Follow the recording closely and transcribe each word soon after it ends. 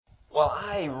Well,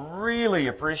 I really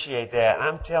appreciate that.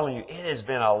 I'm telling you, it has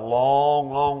been a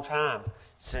long, long time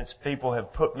since people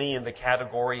have put me in the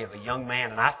category of a young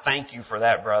man, and I thank you for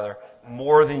that, brother,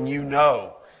 more than you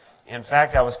know. In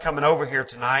fact, I was coming over here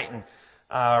tonight, and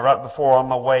right before on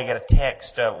my way, I got a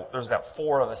text. There's about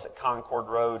 4 of us at Concord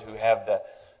Road who have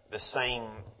the same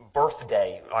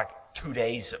birthday, like 2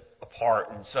 days apart,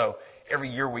 and so every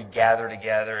year we gather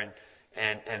together, and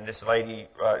this lady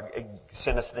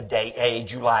sent us the date. Hey,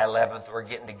 July 11th, we're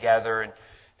getting together,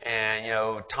 and you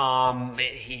know, Tom,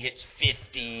 he hits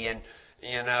 50, and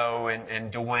you know,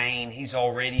 and Dwayne, he's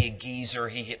already a geezer.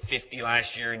 He hit 50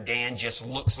 last year, and Dan just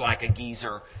looks like a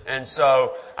geezer. And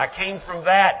so I came from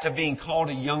that to being called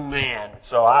a young man.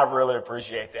 So I really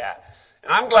appreciate that.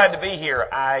 And I'm glad to be here.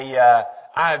 I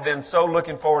have been so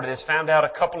looking forward to this. Found out a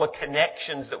couple of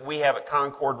connections that we have at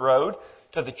Concord Road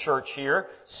to the church here.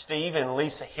 Steve and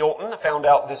Lisa Hilton, I found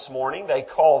out this morning. They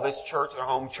call this church their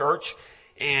home church,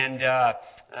 and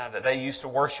that they used to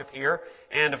worship here.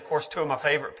 And, of course, 2 of my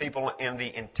favorite people in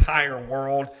the entire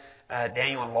world,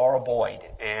 Daniel and Laura Boyd.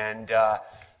 And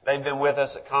they've been with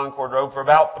us at Concord Road for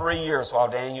about 3 years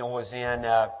while Daniel was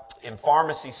in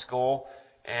pharmacy school.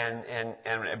 And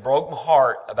it broke my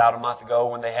heart about a month ago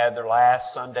when they had their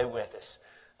last Sunday with us.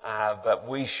 But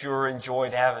we sure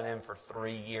enjoyed having them for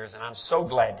 3 years, and I'm so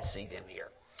glad to see them here.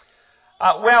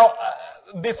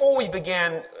 Before we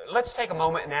begin, let's take a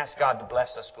moment and ask God to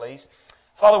bless us, please.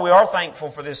 Father, we are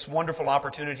thankful for this wonderful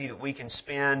opportunity that we can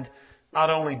spend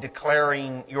not only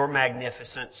declaring your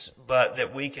magnificence, but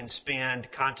that we can spend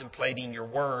contemplating your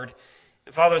word.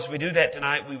 And Father, as we do that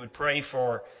tonight, we would pray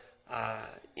for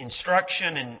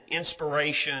instruction and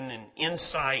inspiration and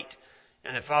insight,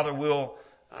 and that, Father, we'll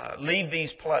leave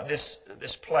this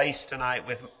place tonight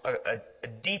with a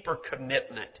deeper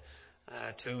commitment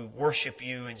to worship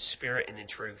you in spirit and in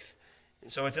truth.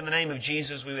 And so it's in the name of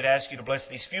Jesus we would ask you to bless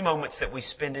these few moments that we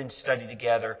spend in study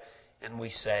together, and we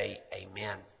say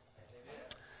amen.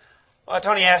 Well,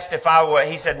 Tony asked if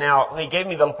he said, now, he gave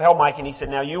me the lapel mic, and he said,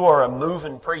 now you are a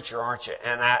moving preacher, aren't you?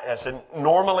 And I said,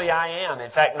 normally I am.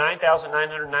 In fact,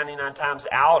 9,999 times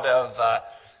out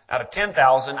of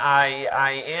 10,000,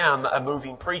 I am a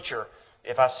moving preacher.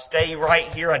 If I stay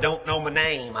right here, I don't know my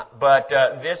name. But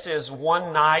this is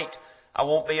one night I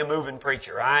won't be a moving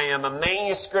preacher. I am a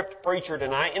manuscript preacher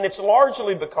tonight, and it's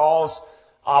largely because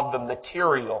of the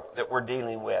material that we're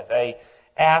dealing with. They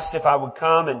asked if I would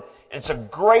come, and it's a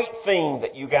great theme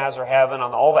that you guys are having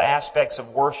on all the aspects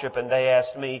of worship, and they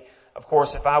asked me, of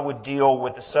course, if I would deal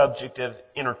with the subject of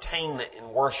entertainment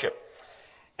in worship.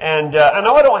 And I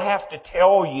know I don't have to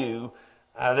tell you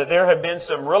that there have been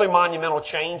some really monumental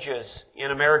changes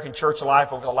in American church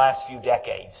life over the last few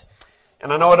decades.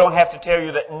 And I know I don't have to tell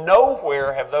you that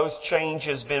nowhere have those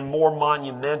changes been more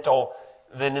monumental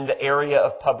than in the area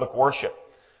of public worship.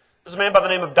 There's a man by the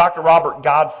name of Dr. Robert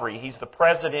Godfrey. He's the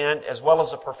president as well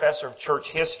as a professor of church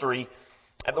history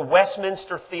at the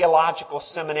Westminster Theological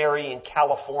Seminary in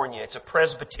California. It's a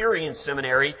Presbyterian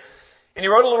seminary. And he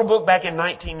wrote a little book back in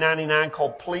 1999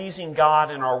 called Pleasing God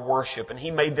in Our Worship. And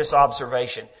he made this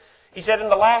observation. He said, in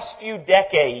the last few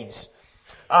decades,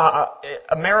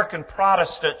 American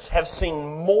Protestants have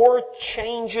seen more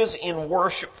changes in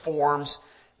worship forms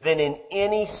than in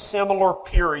any similar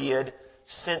period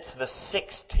since the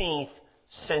 16th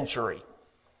century.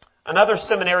 Another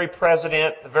seminary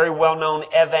president, the very well-known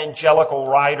evangelical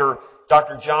writer,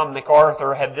 Dr. John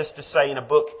MacArthur, had this to say in a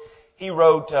book he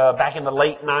wrote back in the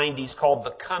late 90s called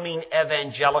The Coming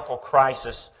Evangelical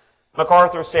Crisis.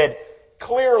 MacArthur said,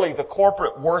 clearly the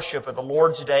corporate worship of the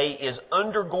Lord's Day is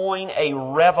undergoing a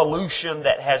revolution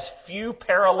that has few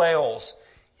parallels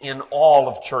in all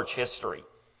of church history.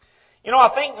 You know,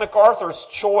 I think MacArthur's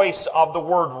choice of the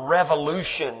word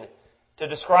revolution to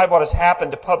describe what has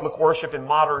happened to public worship in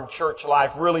modern church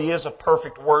life really is a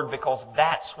perfect word, because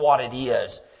that's what it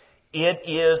is. It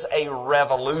is a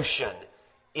revolution.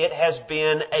 It has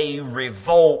been a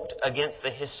revolt against the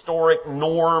historic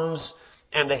norms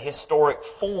and the historic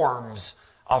forms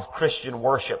of Christian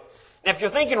worship. Now, if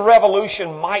you're thinking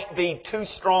revolution might be too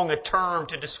strong a term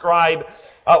to describe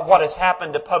what has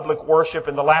happened to public worship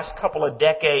in the last couple of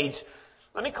decades,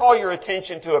 let me call your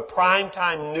attention to a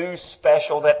primetime news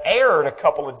special that aired a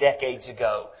couple of decades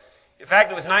ago. In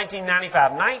fact, it was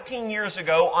 1995. 19 years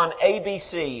ago on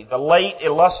ABC, the late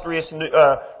illustrious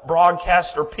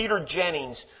broadcaster Peter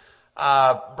Jennings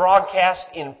broadcast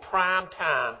in prime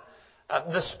time.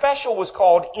 The special was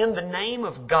called In the Name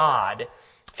of God,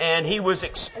 and he was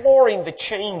exploring the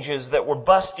changes that were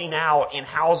busting out in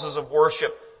houses of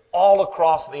worship all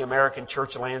across the American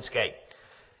church landscape.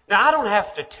 Now, I don't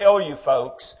have to tell you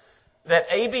folks that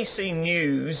ABC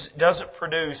News doesn't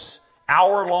produce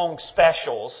hour-long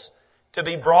specials to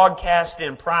be broadcast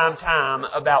in prime time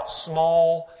about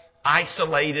small,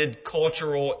 isolated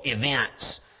cultural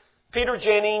events. Peter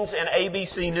Jennings and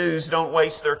ABC News don't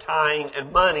waste their time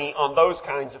and money on those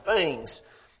kinds of things.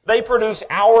 They produce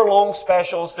hour-long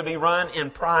specials to be run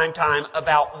in prime time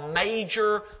about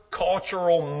major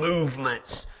cultural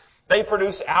movements. They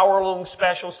produce hour-long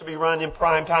specials to be run in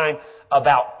prime time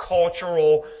about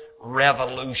cultural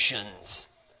revolutions.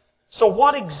 So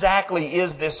what exactly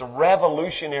is this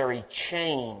revolutionary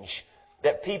change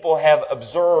that people have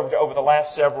observed over the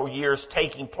last several years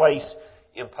taking place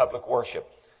in public worship?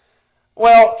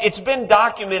 Well, it's been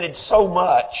documented so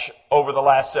much over the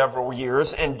last several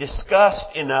years and discussed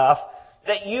enough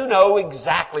that you know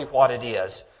exactly what it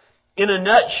is. In a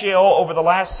nutshell, over the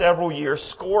last several years,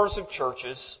 scores of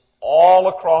churches all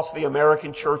across the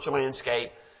American church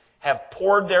landscape have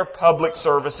poured their public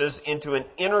services into an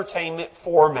entertainment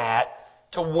format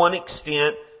to one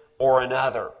extent or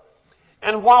another.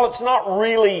 And while it's not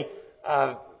really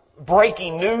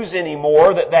breaking news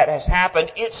anymore that has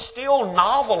happened, it's still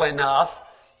novel enough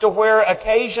to where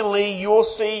occasionally you'll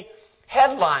see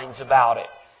headlines about it.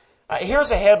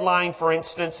 Here's a headline, for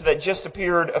instance, that just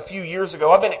appeared a few years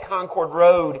ago. I've been at Concord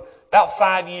Road about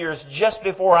 5 years. Just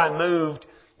before I moved,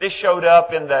 this showed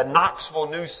up in the Knoxville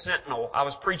News Sentinel. I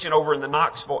was preaching over in the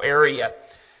Knoxville area.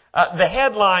 The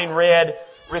headline read,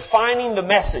 "Refining the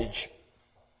Message.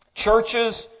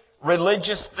 Churches'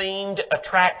 religious-themed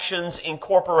attractions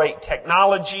incorporate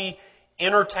technology,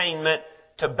 entertainment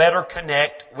to better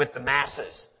connect with the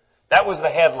masses." That was the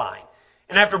headline.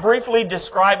 And after briefly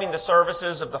describing the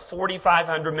services of the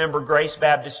 4,500-member Grace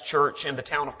Baptist Church in the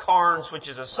town of Carnes, which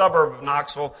is a suburb of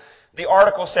Knoxville, the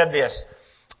article said this: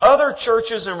 "Other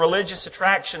churches and religious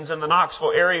attractions in the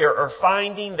Knoxville area are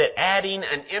finding that adding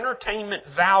an entertainment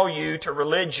value to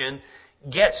religion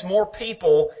gets more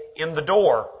people in the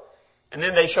door." And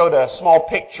then they showed a small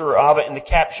picture of it, and the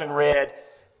caption read,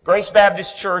 "Grace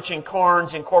Baptist Church in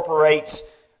Carnes incorporates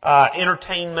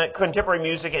entertainment, contemporary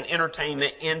music and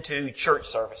entertainment into church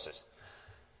services."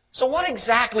 So what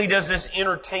exactly does this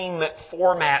entertainment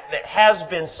format that has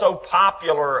been so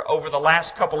popular over the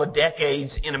last couple of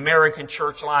decades in American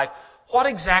church life, what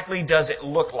exactly does it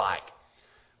look like?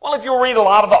 Well, if you'll read a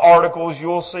lot of the articles,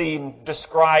 you'll see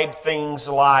describe things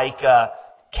like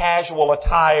casual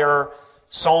attire,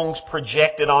 songs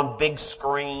projected on big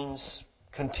screens,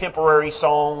 contemporary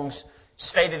songs,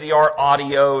 state-of-the-art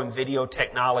audio and video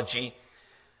technology.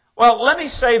 Well, let me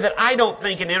say that I don't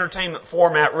think an entertainment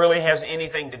format really has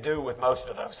anything to do with most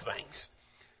of those things.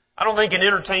 I don't think an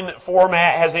entertainment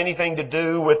format has anything to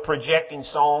do with projecting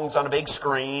songs on a big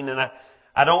screen, and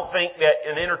I don't think that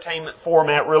an entertainment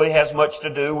format really has much to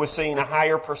do with seeing a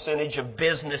higher percentage of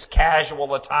business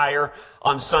casual attire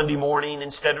on Sunday morning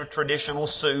instead of traditional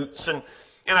suits, and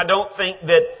I don't think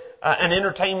that an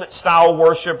entertainment style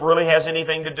worship really has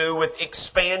anything to do with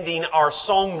expanding our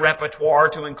song repertoire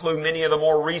to include many of the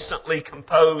more recently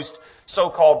composed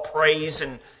so-called praise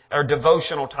and or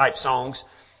devotional type songs.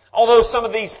 Although some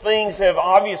of these things have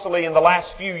obviously in the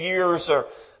last few years or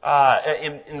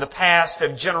in the past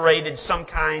have generated some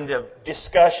kind of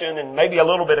discussion and maybe a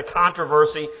little bit of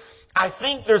controversy, I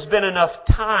think there's been enough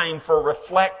time for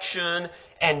reflection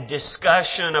and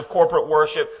discussion of corporate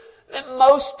worship that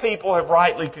most people have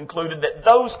rightly concluded that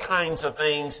those kinds of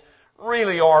things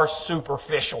really are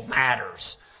superficial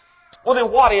matters. Well, then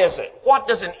what is it? What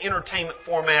does an entertainment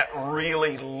format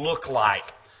really look like?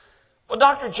 Well,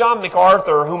 Dr. John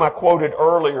MacArthur, whom I quoted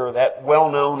earlier, that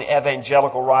well-known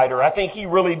evangelical writer, I think he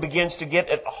really begins to get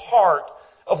at the heart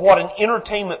of what an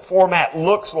entertainment format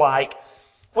looks like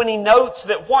when he notes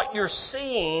that what you're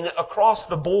seeing across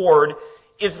the board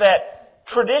is that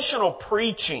traditional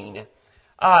preaching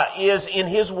is, in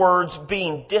his words,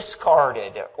 being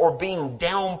discarded or being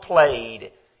downplayed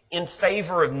in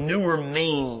favor of newer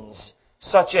means,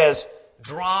 such as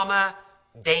drama,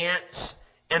 dance,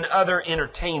 and other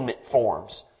entertainment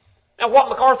forms. Now, what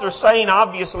MacArthur's saying,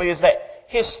 obviously, is that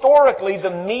historically the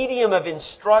medium of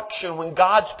instruction when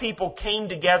God's people came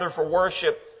together for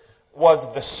worship was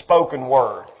the spoken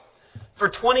word. For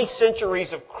 20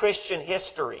 centuries of Christian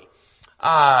history,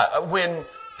 when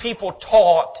people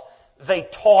taught, they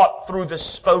taught through the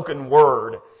spoken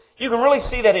word. You can really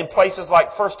see that in places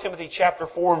like 1 Timothy chapter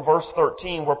 4 and verse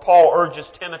 13, where Paul urges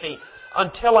Timothy,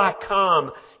 "Until I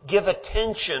come, give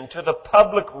attention to the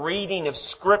public reading of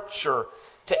Scripture,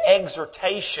 to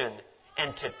exhortation,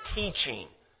 and to teaching."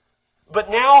 But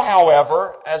now,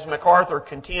 however, as MacArthur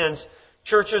contends,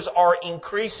 churches are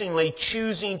increasingly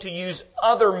choosing to use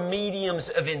other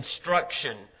mediums of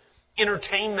instruction,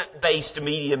 entertainment-based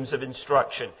mediums of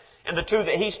instruction. And the two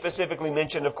that he specifically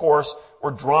mentioned, of course,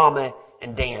 were drama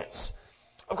and dance.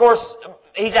 Of course,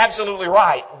 he's absolutely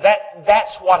right.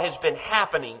 That's what has been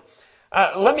happening.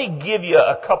 Let me give you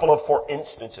a couple of for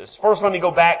instances. First, let me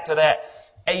go back to that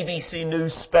ABC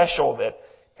News special that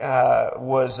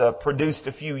was produced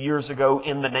a few years ago,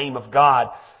 In the Name of God.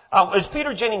 As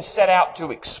Peter Jennings set out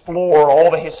to explore all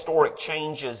the historic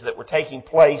changes that were taking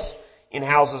place in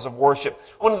houses of worship,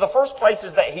 one of the first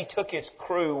places that he took his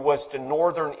crew was to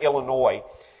northern Illinois.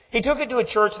 He took it to a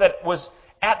church that was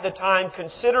at the time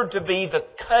considered to be the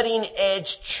cutting-edge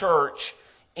church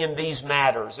in these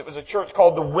matters. It was a church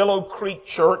called the Willow Creek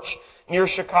Church near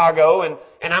Chicago, and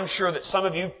I'm sure that some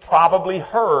of you probably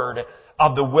heard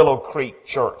of the Willow Creek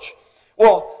Church.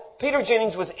 Well, Peter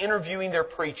Jennings was interviewing their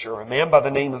preacher, a man by the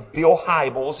name of Bill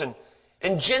Hybels,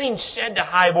 and Jennings said to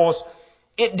Hybels,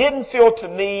 "It didn't feel to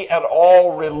me at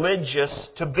all religious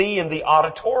to be in the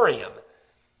auditorium.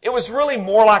 It was really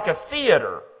more like a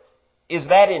theater. Is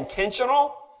that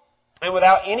intentional?" And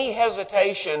without any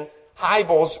hesitation,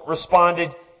 Hybels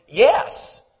responded,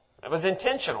 "Yes, it was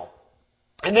intentional."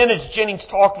 And then as Jennings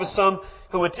talked with some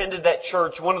who attended that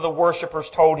church, one of the worshipers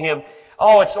told him,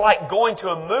 "Oh, it's like going to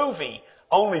a movie,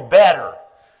 only better."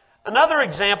 Another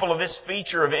example of this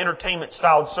feature of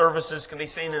entertainment-styled services can be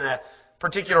seen in a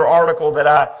particular article that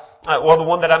the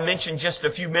one that I mentioned just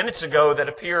a few minutes ago that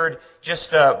appeared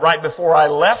just right before I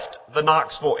left the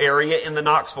Knoxville area in the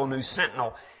Knoxville News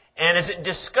Sentinel. And as it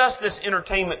discussed this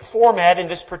entertainment format in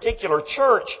this particular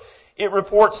church, it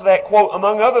reports that, quote,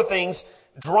 "Among other things,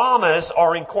 dramas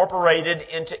are incorporated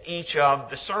into each of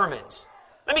the sermons."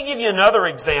 Let me give you another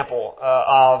example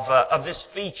of this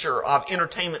feature of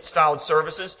entertainment-styled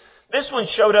services. This one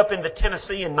showed up in the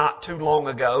Tennessean not too long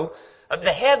ago.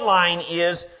 The headline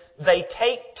is, "They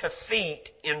take to feet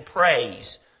in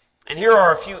praise." And here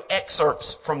are a few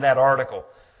excerpts from that article.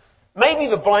 "Maybe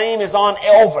the blame is on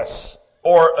Elvis,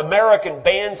 or American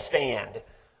Bandstand,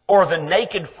 or the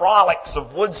naked frolics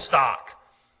of Woodstock.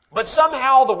 But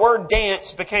somehow the word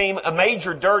dance became a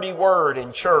major dirty word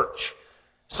in church.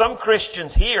 Some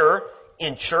Christians here,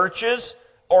 in churches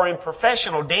or in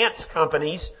professional dance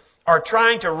companies, are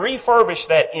trying to refurbish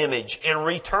that image and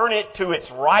return it to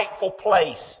its rightful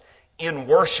place in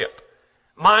worship.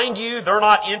 Mind you, they're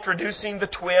not introducing the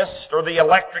twist or the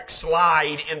electric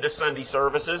slide into Sunday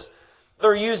services.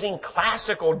 They're using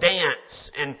classical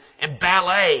dance and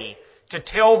ballet to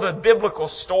tell the biblical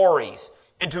stories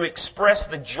and to express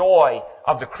the joy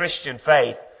of the Christian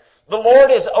faith. The Lord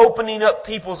is opening up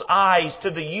people's eyes to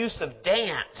the use of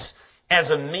dance as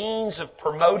a means of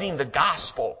promoting the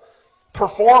gospel.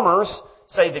 Performers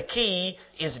say the key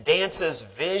is dance's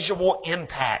visual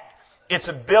impact, its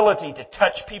ability to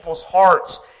touch people's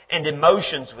hearts and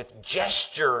emotions with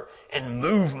gesture and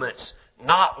movements,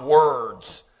 not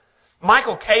words."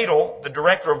 Michael Cadle, the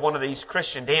director of one of these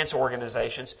Christian dance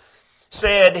organizations,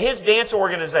 said his dance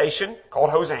organization, called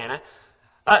Hosanna,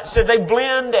 said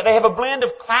they have a blend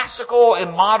of classical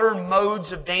and modern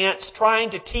modes of dance, trying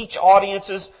to teach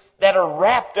audiences that are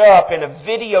wrapped up in a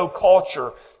video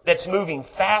culture that's moving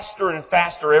faster and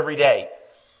faster every day.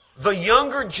 The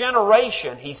younger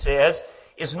generation, he says,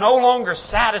 is no longer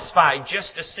satisfied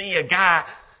just to see a guy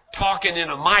talking in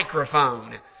a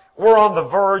microphone. We're on the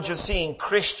verge of seeing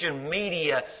Christian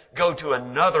media go to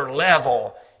another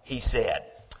level, he said.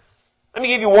 Let me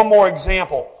give you one more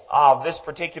example of this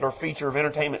particular feature of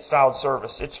entertainment-styled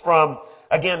service. It's from,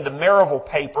 again, the Maryville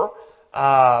paper.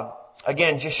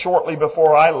 Again, just shortly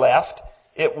before I left.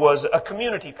 It was a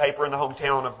community paper in the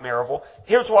hometown of Maryville.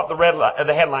 Here's what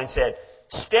the headline said.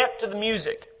 "Step to the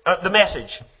music, the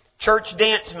message. Church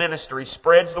dance ministry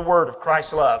spreads the word of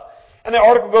Christ's love." And the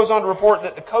article goes on to report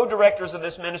that the co-directors of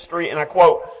this ministry, and I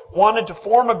quote, "wanted to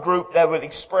form a group that would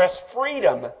express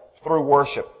freedom through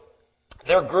worship."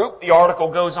 Their group, the article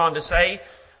goes on to say,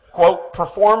 quote,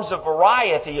 "performs a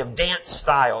variety of dance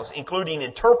styles, including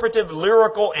interpretive,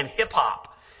 lyrical, and hip-hop.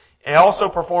 They also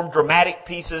perform dramatic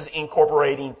pieces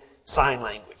incorporating sign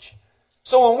language."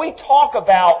 So when we talk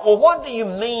about, well, what do you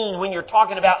mean when you're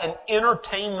talking about an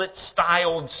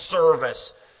entertainment-styled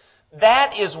service?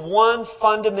 That is one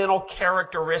fundamental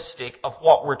characteristic of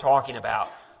what we're talking about.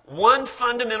 One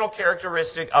fundamental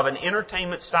characteristic of an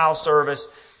entertainment-style service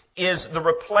is the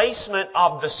replacement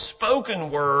of the spoken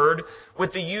word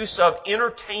with the use of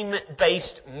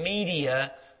entertainment-based media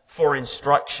for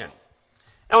instruction.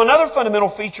 Now, another fundamental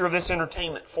feature of this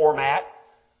entertainment format,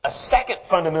 a second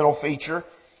fundamental feature,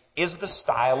 is the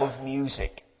style of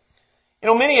music. You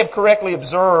know, many have correctly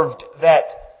observed that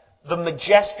the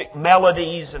majestic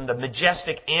melodies and the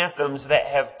majestic anthems that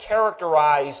have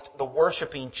characterized the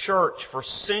worshiping church for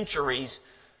centuries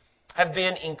have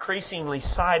been increasingly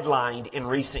sidelined in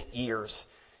recent years.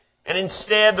 And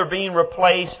instead, they're being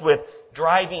replaced with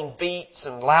driving beats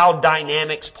and loud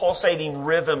dynamics, pulsating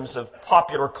rhythms of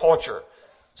popular culture.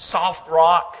 Soft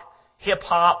rock,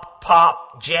 hip-hop,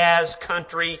 pop, jazz,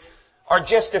 country are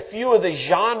just a few of the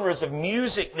genres of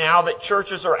music now that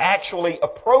churches are actually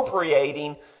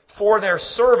appropriating for their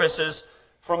services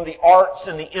from the arts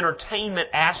and the entertainment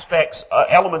aspects,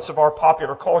 elements of our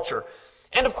popular culture.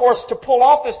 And of course, to pull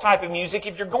off this type of music,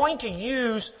 if you're going to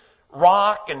use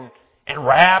rock and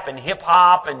rap and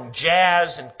hip-hop and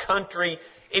jazz and country,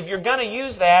 if you're going to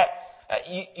use that,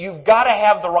 you've got to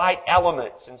have the right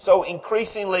elements. And so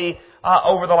increasingly,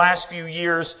 over the last few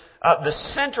years, the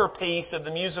centerpiece of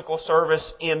the musical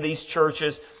service in these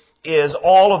churches is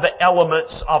all of the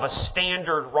elements of a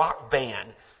standard rock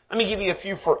band. Let me give you a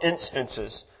few for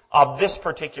instances of this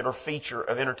particular feature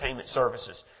of entertainment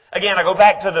services. Again, I go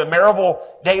back to the Maryville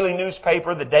daily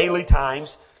newspaper, the Daily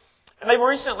Times, and they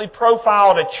recently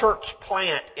profiled a church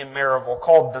plant in Maryville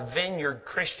called the Vineyard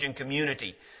Christian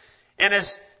Community. And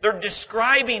as they're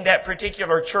describing that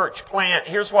particular church plant,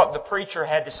 here's what the preacher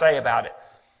had to say about it.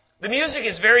 The music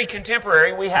is very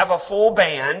contemporary. We have a full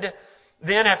band.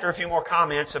 Then, after a few more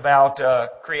comments about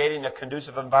creating a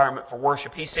conducive environment for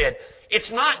worship, he said,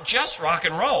 it's not just rock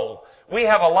and roll. We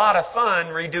have a lot of fun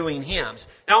redoing hymns.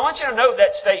 Now, I want you to note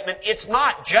that statement, it's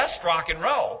not just rock and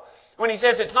roll. When he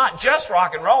says it's not just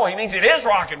rock and roll, he means it is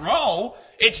rock and roll.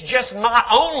 It's just not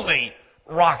only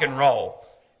rock and roll.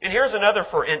 And here's another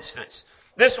for instance.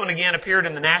 This one again appeared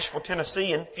in the Nashville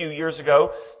Tennessean a few years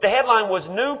ago. The headline was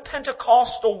New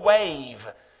Pentecostal Wave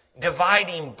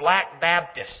Dividing Black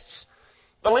Baptists.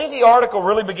 The lengthy article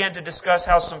really began to discuss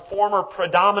how some former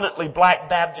predominantly Black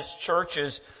Baptist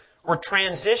churches were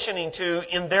transitioning to,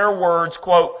 in their words,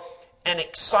 quote, an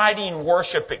exciting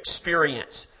worship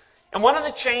experience. And one of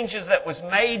the changes that was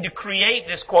made to create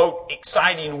this, quote,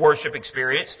 exciting worship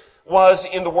experience was,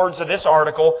 in the words of this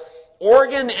article,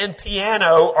 organ and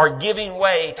piano are giving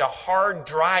way to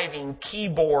hard-driving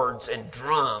keyboards and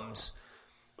drums.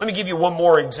 Let me give you one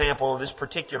more example of this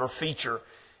particular feature.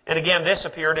 And again, this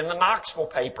appeared in the Knoxville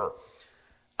paper.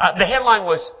 The headline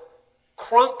was,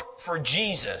 Crunk for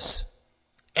Jesus.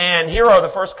 And here are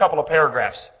the first couple of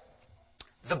paragraphs.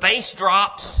 The bass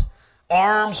drops,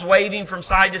 arms waving from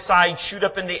side to side, shoot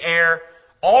up in the air.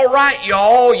 All right,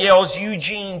 y'all, yells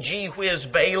Eugene G. Whiz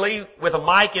Bailey with a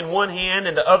mic in one hand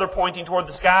and the other pointing toward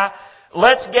the sky.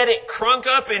 Let's get it crunk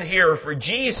up in here for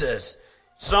Jesus.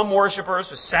 Some worshipers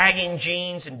with sagging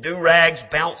jeans and do-rags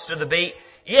bounce to the beat.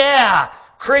 Yeah,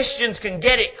 Christians can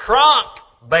get it crunk,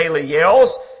 Bailey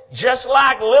yells. Just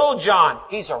like Lil Jon.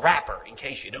 He's a rapper, in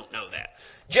case you don't know that.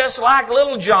 Just like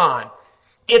Lil Jon.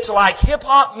 It's like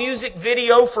hip-hop music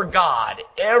video for God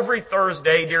every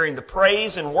Thursday during the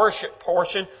praise and worship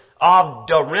portion of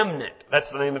The Remnant. That's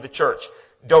the name of the church.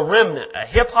 The Remnant, a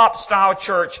hip-hop style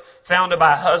church founded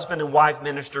by husband and wife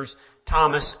ministers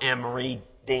Thomas and Marie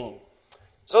Dean.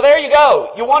 So there you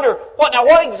go. You wonder, what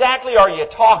exactly are you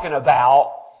talking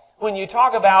about when you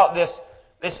talk about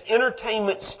this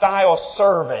entertainment style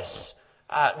service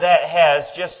that has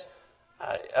just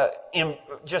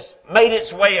made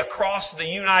its way across the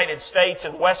United States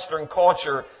and Western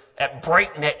culture at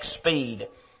breakneck speed?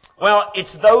 Well,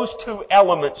 it's those two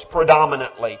elements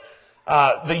predominantly.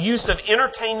 The use of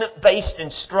entertainment-based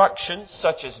instruction,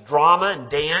 such as drama and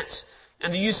dance,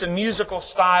 and the use of musical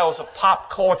styles of pop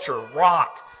culture, rock,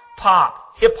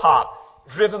 pop, hip-hop,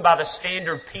 driven by the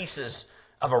standard pieces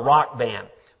of a rock band.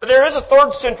 But there is a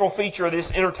third central feature of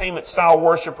this entertainment-style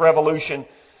worship revolution,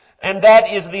 and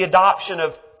that is the adoption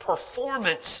of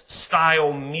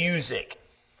performance-style music.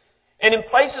 And in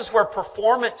places where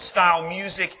performance-style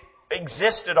music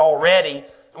existed already,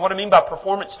 and what I mean by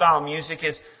performance-style music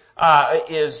is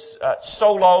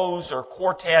solos or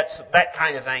quartets, that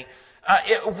kind of thing.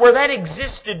 Where that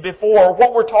existed before,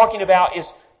 what we're talking about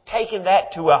is taking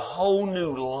that to a whole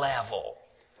new level.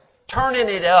 Turning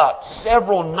it up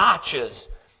several notches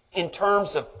in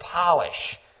terms of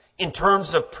polish, in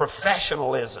terms of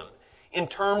professionalism, in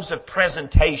terms of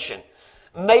presentation,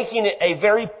 making it a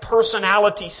very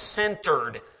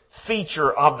personality-centered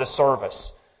feature of the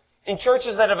service. In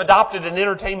churches that have adopted an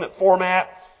entertainment format,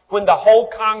 when the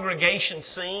whole congregation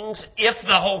sings, if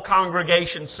the whole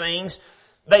congregation sings,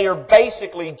 they are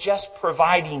basically just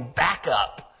providing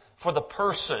backup for the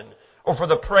person or for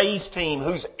the praise team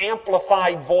whose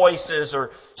amplified voices are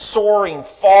soaring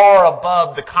far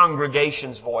above the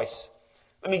congregation's voice.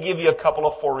 Let me give you a couple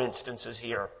of for instances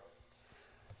here.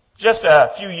 Just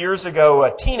a few years ago,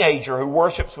 a teenager who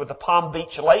worships with the Palm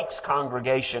Beach Lakes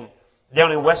congregation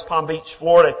down in West Palm Beach,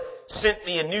 Florida, sent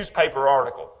me a newspaper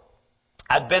article.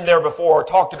 I'd been there before,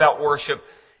 talked about worship,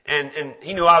 and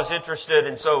he knew I was interested,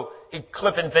 and so he'd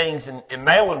clipping things and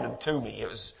mailing them to me. It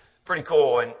was pretty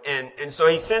cool. And so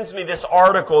he sends me this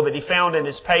article that he found in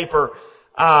his paper,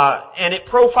 and it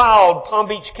profiled Palm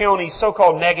Beach County's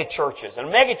so-called mega churches. And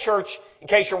a mega church, in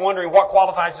case you're wondering what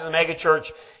qualifies as a mega church,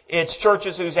 it's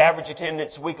churches whose average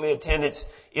attendance, weekly attendance,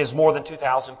 is more than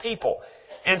 2,000 people.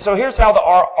 And so here's how the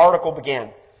article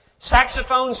began.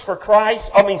 Saxophones for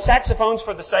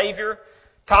the Savior,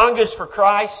 congas for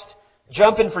Christ,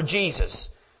 jumping for Jesus.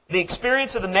 The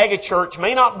experience of the megachurch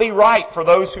may not be right for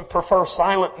those who prefer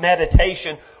silent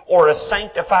meditation or a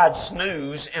sanctified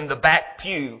snooze in the back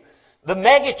pew. The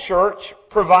megachurch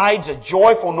provides a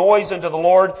joyful noise unto the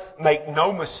Lord. Make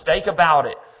no mistake about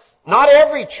it. Not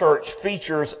every church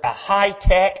features a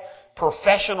high-tech,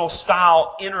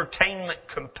 professional-style entertainment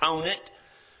component,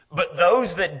 but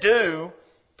those that do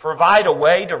provide a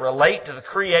way to relate to the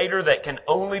Creator that can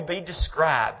only be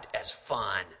described as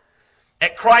fun.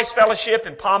 At Christ Fellowship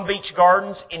in Palm Beach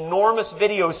Gardens, enormous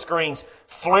video screens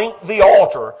flank the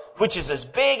altar, which is as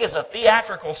big as a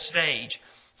theatrical stage.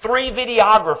 3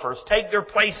 videographers take their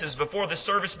places before the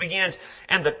service begins,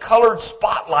 and the colored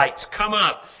spotlights come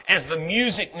up as the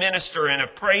music minister and a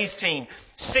praise team,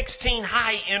 16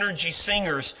 high-energy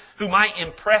singers who might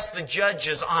impress the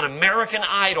judges on American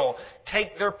Idol,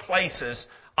 take their places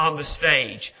on the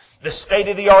stage. The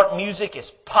state-of-the-art music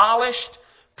is polished,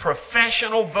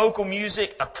 professional vocal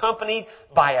music accompanied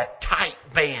by a tight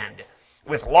band.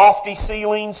 With lofty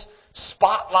ceilings,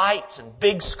 spotlights, and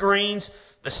big screens,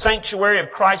 the sanctuary of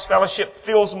Christ Fellowship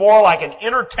feels more like an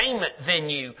entertainment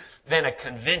venue than a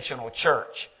conventional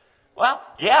church. Well,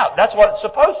 yeah, that's what it's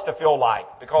supposed to feel like,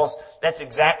 because that's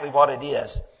exactly what it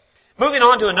is. Moving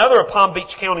on to another of Palm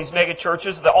Beach County's mega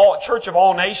churches, the Church of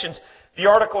All Nations, the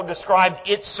article described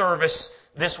its service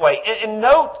this way. And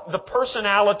note the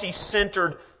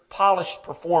personality-centered, polished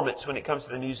performance when it comes to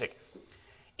the music.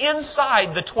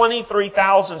 Inside the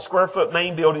 23,000 square foot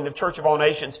main building of Church of All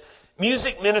Nations,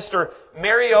 music minister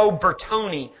Mario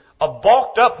Bertoni, a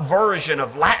bulked up version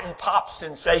of Latin pop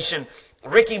sensation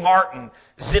Ricky Martin,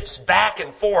 zips back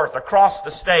and forth across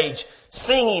the stage,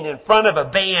 singing in front of a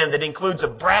band that includes a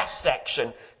brass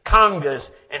section, congas,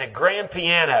 and a grand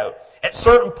piano. At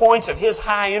certain points of his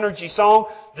high-energy song,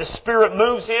 the Spirit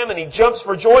moves him and he jumps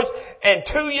for joy, and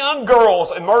 2 young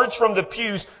girls emerge from the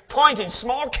pews pointing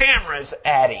small cameras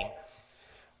at him.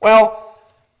 Well,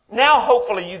 now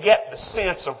hopefully you get the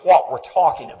sense of what we're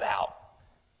talking about.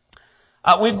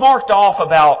 We've marked off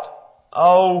about,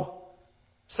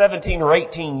 17 or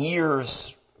 18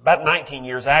 years, about 19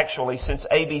 years actually, since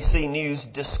ABC News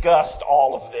discussed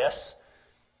all of this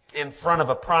in front of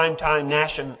a primetime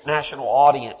national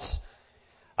audience.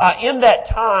 In that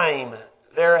time,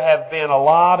 there have been a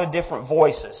lot of different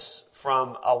voices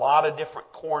from a lot of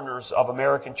different corners of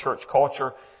American church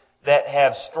culture that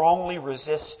have strongly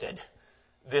resisted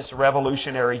this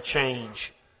revolutionary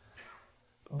change.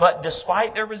 But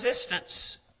despite their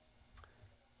resistance,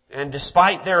 and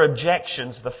despite their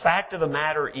objections, the fact of the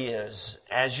matter is,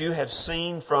 as you have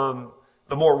seen from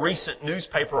the more recent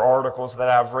newspaper articles that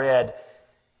I've read,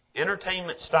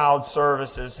 entertainment-styled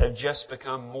services have just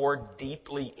become more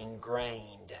deeply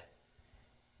ingrained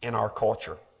in our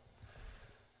culture.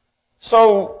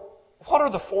 So, what are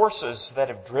the forces that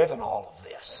have driven all of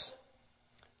this?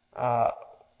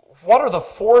 What are the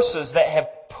forces that have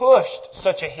pushed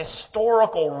such a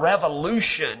historical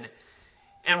revolution?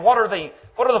 And what are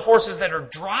the forces that are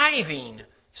driving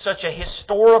such a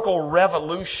historical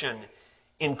revolution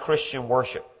in Christian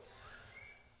worship?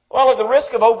 Well, at the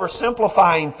risk of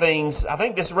oversimplifying things, I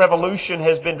think this revolution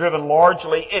has been driven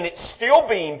largely, and it's still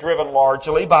being driven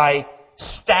largely, by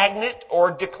stagnant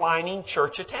or declining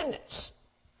church attendance.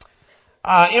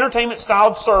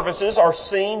 Entertainment-styled services are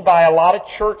seen by a lot of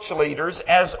church leaders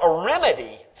as a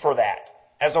remedy for that,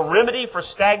 as a remedy for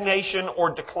stagnation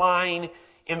or decline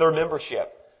in their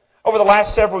membership. Over the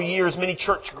last several years, many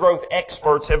church growth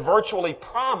experts have virtually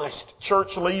promised church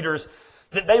leaders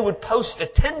that they would post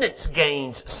attendance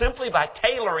gains simply by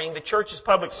tailoring the church's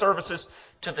public services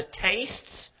to the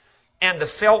tastes and the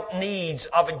felt needs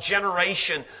of a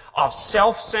generation of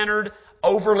self-centered,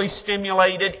 overly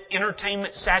stimulated,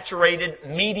 entertainment-saturated,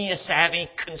 media-savvy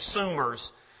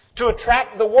consumers. To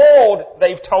attract the world,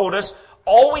 they've told us,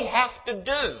 all we have to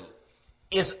do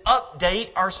is update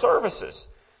our services.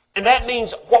 And that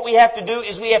means what we have to do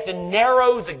is we have to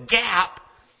narrow the gap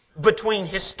between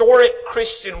historic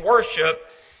Christian worship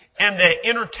and the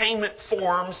entertainment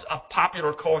forms of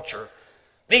popular culture.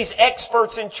 These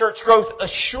experts in church growth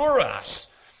assure us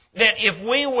that if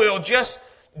we will just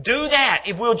do that,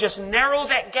 if we'll just narrow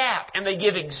that gap, and they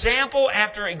give example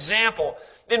after example,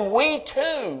 then we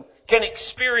too can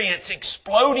experience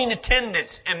exploding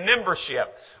attendance and membership.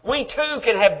 We too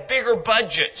can have bigger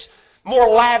budgets, more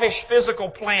lavish physical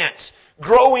plants,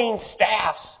 growing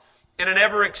staffs, and an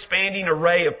ever-expanding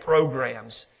array of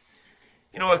programs.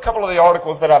 You know, a couple of the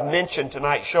articles that I've mentioned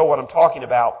tonight show what I'm talking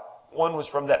about. One was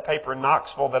from that paper in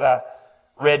Knoxville that I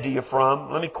read to you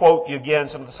from. Let me quote you again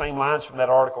some of the same lines from that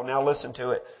article. Now listen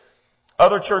to it.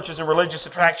 Other churches and religious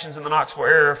attractions in the Knoxville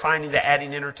area are finding that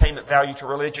adding entertainment value to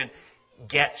religion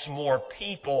gets more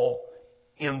people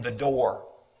in the door.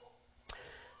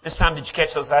 This time, did you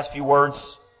catch those last few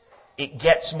words? It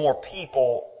gets more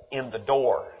people in the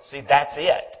door. See, that's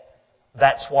it.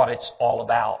 That's what it's all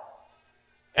about.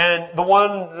 And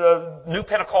the New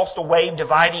Pentecostal Wave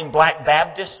dividing Black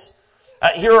Baptists.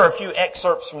 Here are a few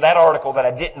excerpts from that article that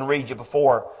I didn't read you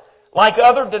before. Like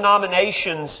other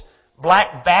denominations,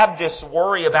 Black Baptists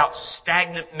worry about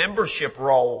stagnant membership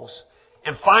rolls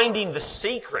and finding the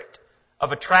secret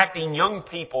of attracting young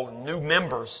people and new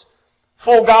members.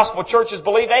 Full gospel churches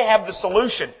believe they have the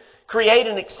solution. Create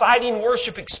an exciting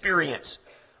worship experience.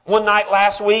 One night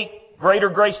last week, Greater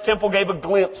Grace Temple gave a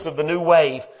glimpse of the new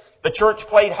wave. The church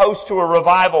played host to a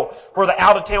revival where the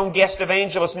out-of-town guest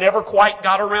evangelist never quite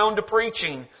got around to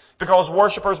preaching because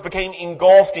worshipers became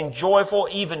engulfed in joyful,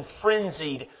 even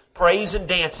frenzied praise and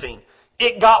dancing.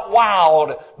 It got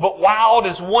wild, but wild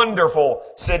is wonderful,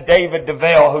 said David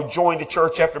DeVale, who joined the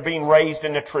church after being raised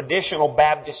in a traditional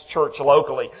Baptist church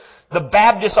locally. The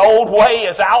Baptist old way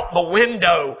is out the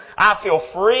window. I feel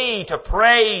free to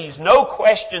praise, no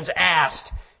questions asked,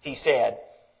 he said.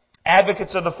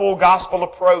 Advocates of the full gospel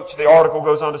approach, the article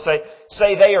goes on to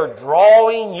say they are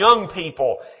drawing young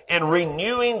people and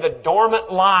renewing the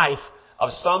dormant life of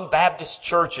some Baptist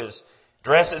churches.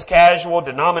 Dress is casual,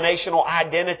 denominational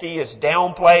identity is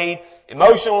downplayed,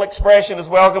 emotional expression is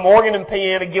welcome, organ and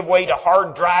piano give way to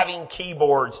hard-driving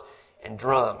keyboards and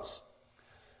drums.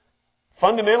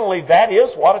 Fundamentally, that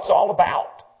is what it's all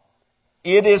about.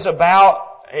 It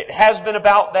has been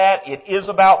about that, it is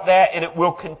about that, and it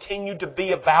will continue to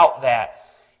be about that.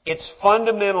 It's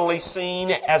fundamentally seen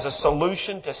as a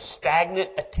solution to stagnant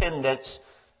attendance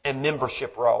and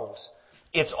membership rolls.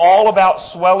 It's all about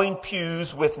swelling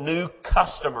pews with new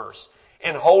customers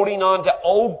and holding on to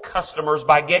old customers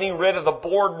by getting rid of the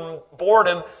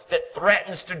boredom that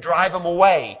threatens to drive them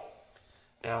away.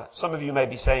 Now, some of you may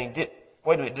be saying,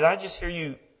 wait a minute, did I just hear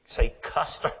you say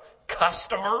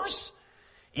customers?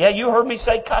 Yeah, you heard me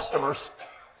say customers.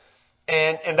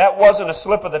 And that wasn't a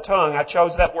slip of the tongue. I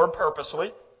chose that word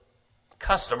purposely,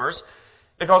 customers,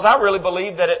 because I really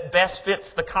believe that it best fits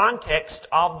the context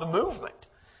of the movement.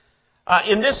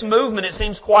 In this movement, it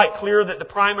seems quite clear that the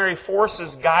primary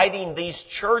forces guiding these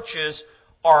churches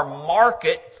are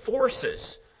market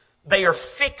forces. They are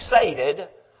fixated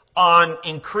on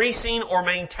increasing or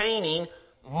maintaining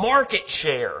market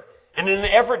share. And in an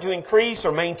effort to increase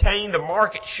or maintain the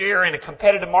market share in a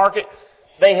competitive market,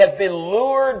 they have been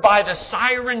lured by the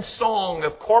siren song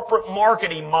of corporate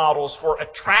marketing models for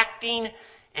attracting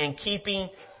and keeping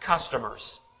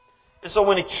customers. And so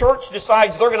when a church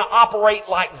decides they're going to operate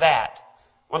like that,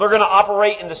 when they're going to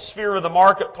operate in the sphere of the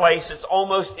marketplace, it's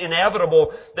almost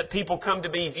inevitable that people come to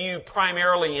be viewed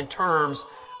primarily in terms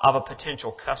of a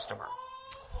potential customer.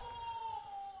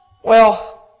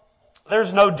 Well,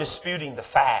 there's no disputing the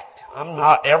fact. I'm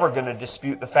not ever going to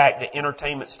dispute the fact that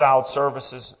entertainment-styled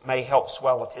services may help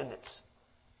swell attendance.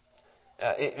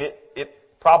 It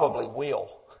probably will.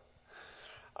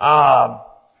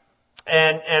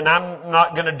 And I'm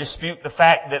not going to dispute the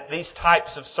fact that these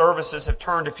types of services have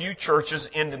turned a few churches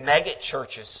into mega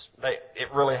churches. It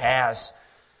really has.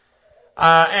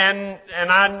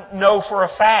 And I know for a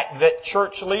fact that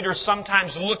church leaders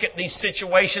sometimes look at these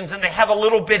situations and they have a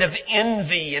little bit of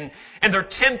envy and they're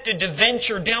tempted to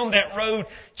venture down that road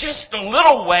just a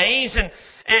little ways.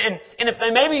 And if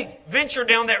they maybe venture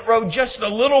down that road just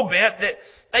a little bit, that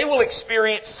they will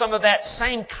experience some of that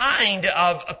same kind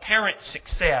of apparent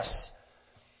success.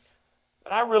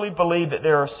 But I really believe that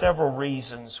there are several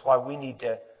reasons why we need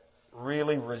to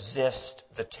really resist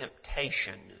the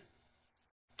temptation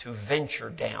to venture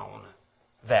down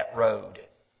that road,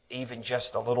 even just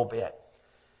a little bit.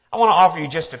 I want to offer you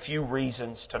just a few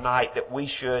reasons tonight that we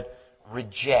should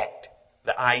reject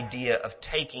the idea of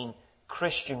taking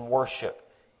Christian worship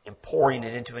and pouring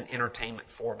it into an entertainment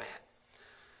format.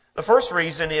 The first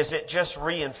reason is it just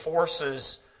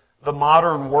reinforces the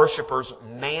modern worshiper's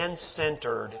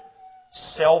man-centered,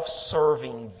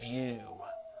 self-serving view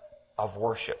of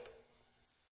worship.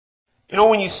 You know,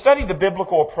 when you study the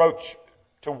biblical approach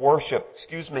to worship,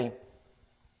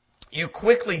 you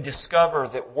quickly discover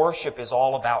that worship is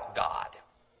all about God.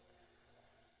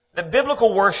 That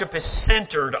biblical worship is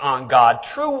centered on God.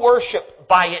 True worship,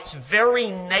 by its very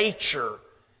nature,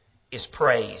 is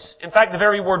praise. In fact, the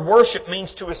very word worship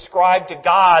means to ascribe to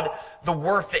God the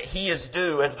worth that He is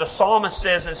due. As the psalmist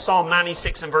says in Psalm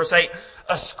 96 and verse 8,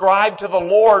 ascribe to the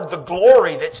Lord the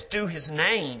glory that's due His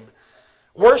name.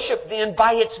 Worship then,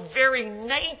 by its very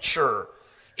nature,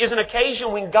 is an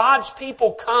occasion when God's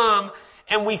people come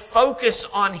and we focus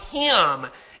on Him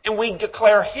and we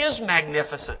declare His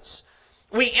magnificence.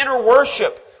 We enter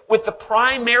worship with the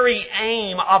primary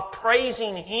aim of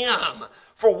praising Him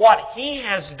for what He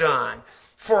has done,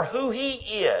 for who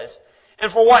He is,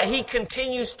 and for what He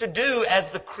continues to do as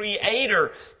the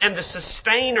Creator and the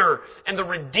Sustainer and the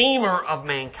Redeemer of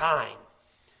mankind.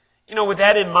 You know, with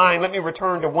that in mind, let me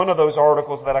return to one of those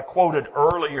articles that I quoted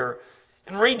earlier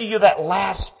and read to you that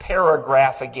last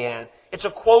paragraph again. It's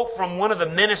a quote from one of the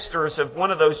ministers of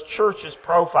one of those churches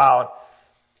profiled.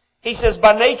 He says,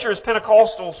 by nature as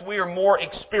Pentecostals, we are more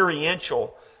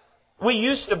experiential. We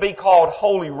used to be called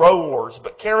holy rollers,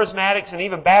 but charismatics and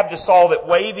even Baptists saw that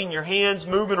waving your hands,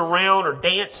 moving around, or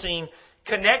dancing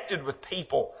connected with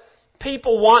people.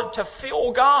 People want to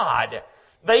feel God.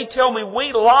 They tell me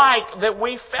we like that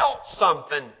we felt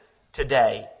something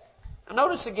today. Now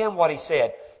notice again what he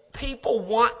said. People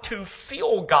want to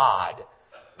feel God.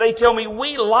 They tell me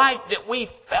we like that we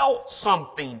felt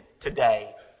something today.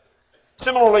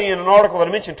 Similarly, in an article that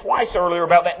I mentioned twice earlier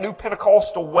about that new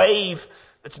Pentecostal wave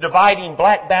that's dividing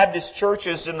Black Baptist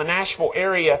churches in the Nashville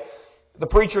area, the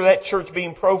preacher of that church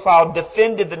being profiled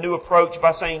defended the new approach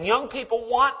by saying, young people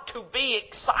want to be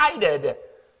excited.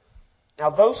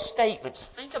 Now those statements,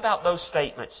 think about those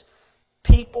statements.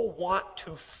 People want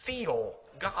to feel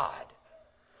God.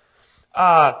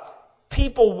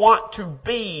 People want to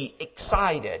be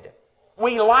excited.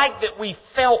 We like that we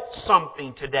felt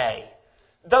something today.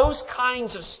 Those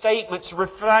kinds of statements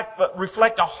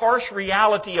reflect a harsh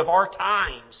reality of our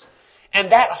times.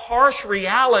 And that harsh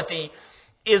reality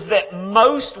is that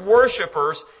most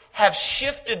worshipers have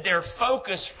shifted their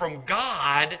focus from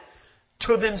God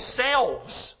to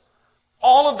themselves.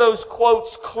 All of those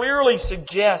quotes clearly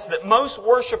suggest that most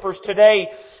worshipers today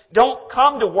don't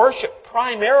come to worship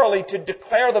primarily to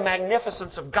declare the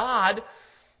magnificence of God.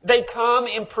 They come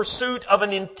in pursuit of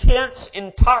an intense,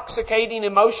 intoxicating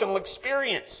emotional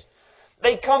experience.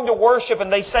 They come to worship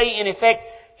and they say, in effect,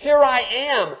 here I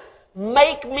am.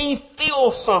 Make me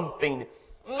feel something.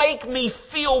 Make me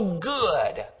feel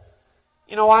good.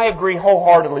 You know, I agree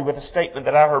wholeheartedly with a statement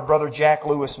that I heard Brother Jack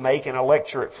Lewis make in a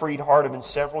lecture at Freed Hardeman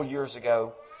several years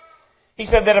ago. He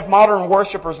said that if modern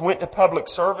worshipers went to public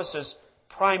services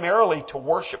primarily to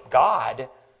worship God,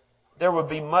 there would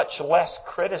be much less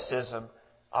criticism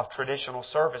of traditional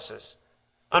services.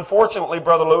 Unfortunately,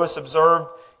 Brother Lewis observed,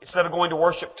 instead of going to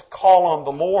worship to call on the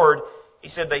Lord, he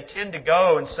said they tend to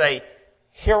go and say,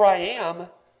 here I am.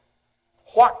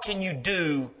 What can you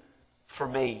do for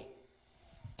me?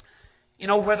 You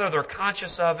know, whether they're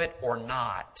conscious of it or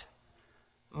not,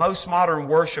 most modern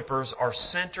worshipers are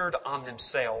centered on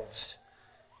themselves,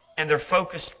 and they're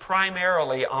focused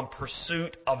primarily on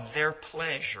pursuit of their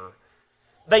pleasure.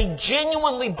 They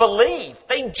genuinely believe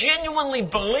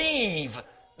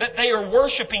that they are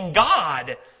worshiping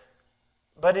God,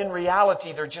 but in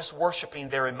reality they're just worshiping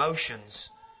their emotions.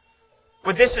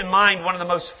 With this in mind, one of the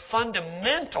most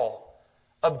fundamental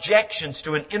objections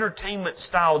to an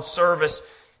entertainment-styled service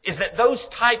is that those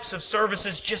types of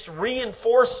services just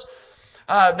reinforce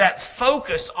that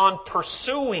focus on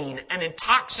pursuing an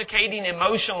intoxicating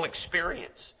emotional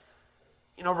experience.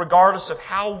 You know, regardless of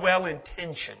how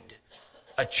well-intentioned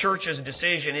a church's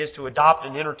decision is to adopt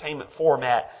an entertainment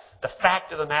format, the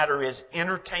fact of the matter is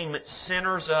entertainment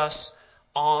centers us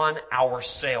on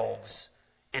ourselves.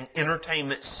 And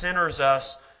entertainment centers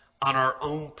us on our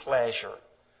own pleasure.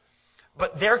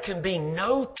 But there can be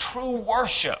no true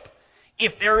worship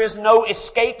if there is no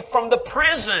escape from the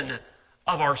prison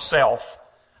of ourself.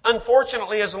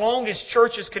 Unfortunately, as long as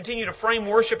churches continue to frame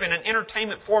worship in an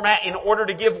entertainment format in order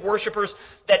to give worshipers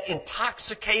that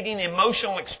intoxicating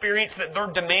emotional experience that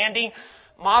they're demanding,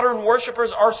 modern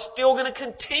worshipers are still going to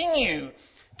continue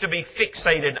to be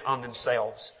fixated on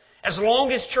themselves. As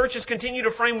long as churches continue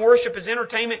to frame worship as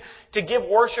entertainment to give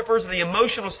worshipers the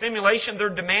emotional stimulation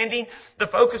they're demanding, the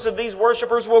focus of these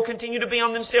worshipers will continue to be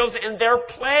on themselves and their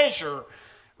pleasure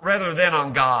rather than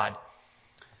on God.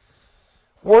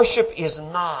 True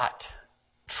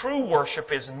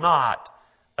worship is not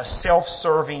a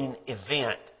self-serving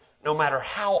event, no matter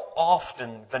how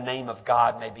often the name of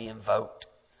God may be invoked.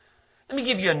 Let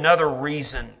me give you another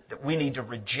reason that we need to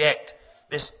reject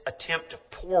this attempt to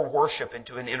pour worship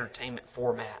into an entertainment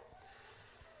format.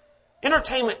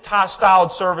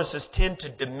 Entertainment-styled services tend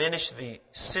to diminish the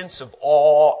sense of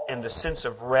awe and the sense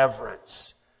of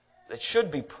reverence that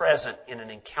should be present in an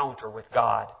encounter with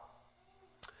God.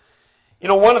 You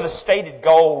know, one of the stated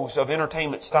goals of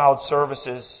entertainment-styled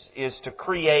services is to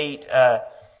create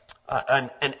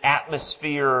an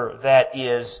atmosphere that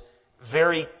is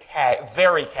very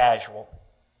casual,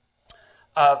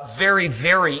 very,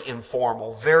 very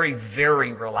informal, very,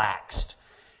 very relaxed.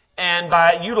 And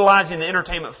by utilizing the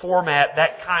entertainment format,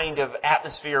 that kind of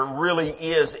atmosphere really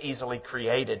is easily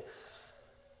created.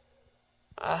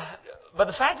 But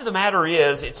the fact of the matter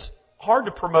is, it's hard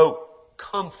to promote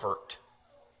comfort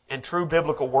and true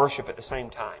biblical worship at the same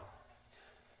time.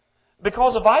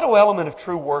 Because a vital element of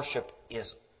true worship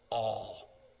is awe.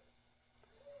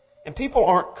 And people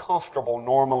aren't comfortable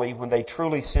normally when they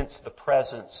truly sense the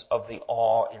presence of the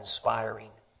awe-inspiring.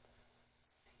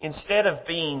 Instead of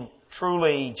being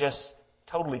truly just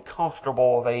totally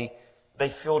comfortable, they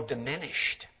feel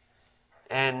diminished.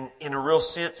 And in a real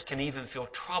sense can even feel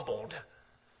troubled.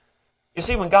 You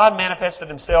see, when God manifested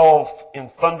Himself in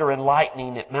thunder and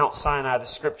lightning at Mount Sinai, the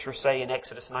Scriptures say in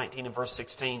Exodus 19 and verse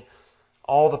 16,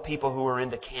 all the people who were in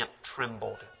the camp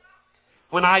trembled.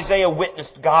 When Isaiah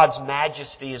witnessed God's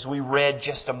majesty, as we read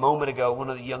just a moment ago, one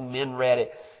of the young men read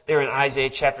it there in Isaiah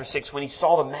chapter 6, when he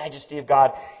saw the majesty of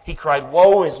God, he cried,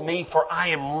 "Woe is me, for I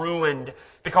am ruined,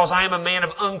 because I am a man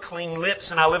of unclean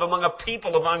lips, and I live among a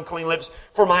people of unclean lips.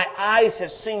 For my eyes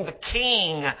have seen the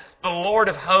King, the Lord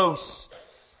of hosts."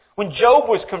 When Job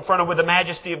was confronted with the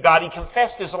majesty of God, he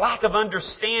confessed his lack of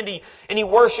understanding, and he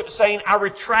worshipped, saying, "I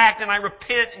retract and I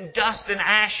repent in dust and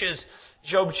ashes."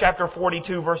 Job chapter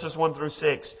 42, verses 1 through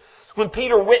 6. When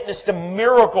Peter witnessed a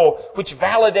miracle which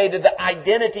validated the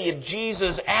identity of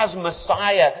Jesus as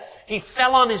Messiah, he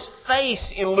fell on his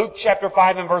face in Luke chapter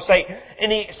 5 and verse 8,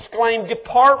 and he exclaimed,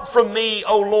 "Depart from me,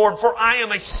 O Lord, for I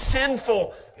am a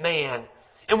sinful man."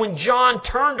 And when John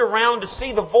turned around to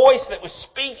see the voice that was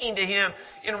speaking to him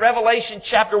in Revelation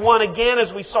chapter 1, again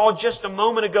as we saw just a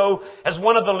moment ago, as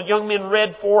one of the young men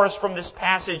read for us from this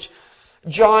passage,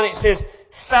 John, it says,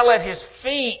 fell at his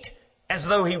feet as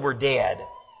though he were dead.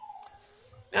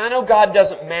 Now I know God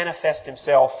doesn't manifest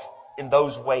Himself in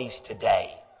those ways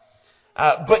today.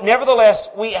 But nevertheless,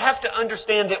 we have to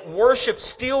understand that worship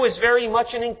still is very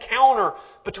much an encounter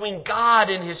between God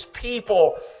and His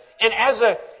people. And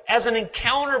as an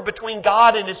encounter between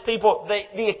God and His people,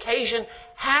 the occasion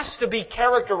has to be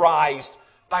characterized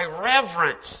by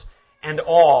reverence and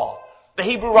awe. The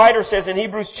Hebrew writer says in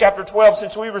Hebrews chapter 12,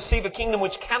 "Since we receive a kingdom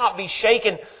which cannot be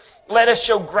shaken, let us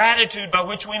show gratitude by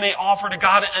which we may offer to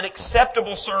God an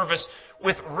acceptable service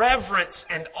with reverence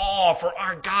and awe, for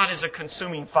our God is a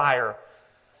consuming fire."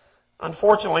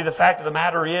 Unfortunately, the fact of the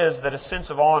matter is that a sense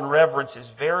of awe and reverence is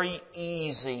very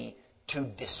easy to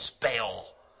dispel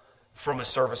from a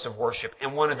service of worship.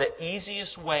 And one of the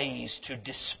easiest ways to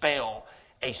dispel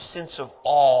a sense of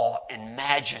awe and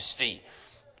majesty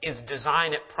is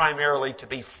design it primarily to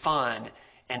be fun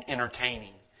and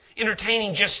entertaining.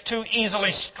 Entertaining just too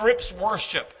easily strips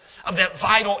worship of that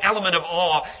vital element of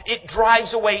awe. It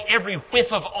drives away every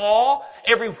whiff of awe,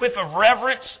 every whiff of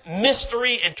reverence,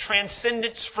 mystery, and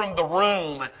transcendence from the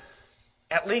room.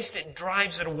 At least it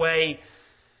drives it away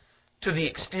to the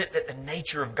extent that the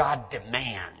nature of God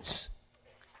demands.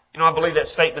 You know, I believe that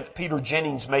statement that Peter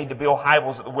Jennings made to Bill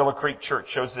Hybels at the Willow Creek Church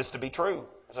shows this to be true.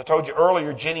 As I told you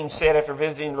earlier, Jennings said after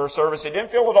visiting their service, "It didn't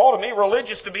feel at all to me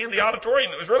religious to be in the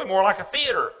auditorium. It was really more like a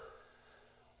theater."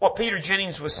 What Peter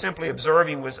Jennings was simply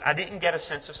observing was, I didn't get a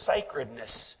sense of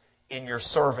sacredness in your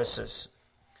services.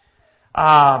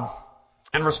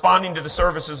 And responding to the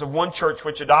services of one church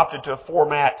which adopted to a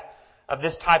format of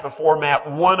this type of format,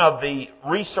 one of the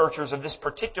researchers of this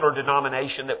particular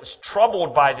denomination that was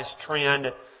troubled by this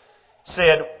trend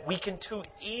said, "We can too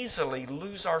easily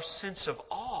lose our sense of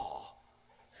awe,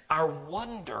 our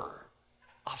wonder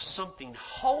of something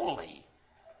holy."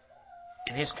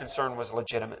 And his concern was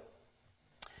legitimate.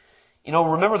 You know,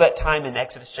 remember that time in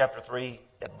Exodus chapter 3,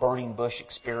 that burning bush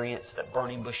experience, that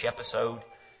burning bush episode,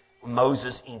 when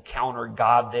Moses encountered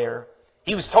God there?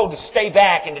 He was told to stay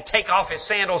back and to take off his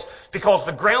sandals because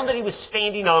the ground that he was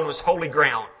standing on was holy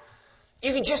ground.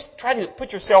 You can just try to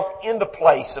put yourself in the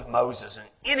place of Moses and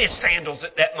in his sandals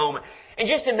at that moment. And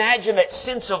just imagine that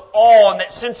sense of awe and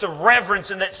that sense of reverence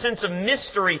and that sense of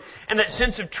mystery and that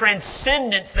sense of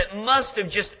transcendence that must have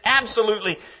just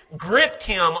absolutely gripped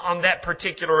him on that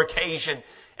particular occasion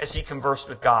as he conversed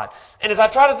with God. And as I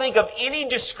try to think of any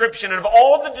description, and of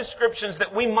all the descriptions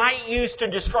that we might use to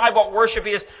describe what worship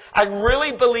is, I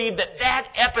really believe that that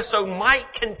episode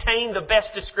might contain the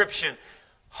best description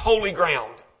holy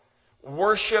ground.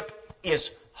 Worship is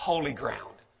holy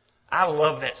ground. I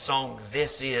love that song,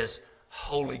 This is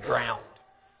Holy Ground.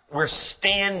 We're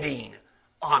standing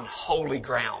on holy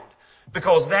ground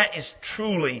because that is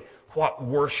truly what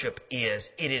worship is.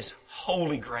 It is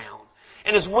holy ground.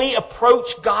 And as we approach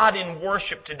God in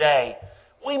worship today,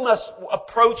 we must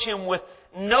approach Him with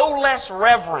no less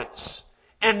reverence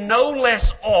and no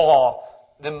less awe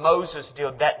than Moses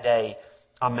did that day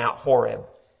on Mount Horeb.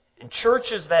 And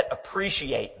churches that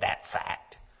appreciate that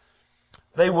fact,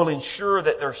 they will ensure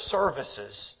that their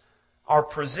services are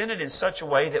presented in such a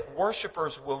way that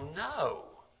worshipers will know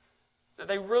that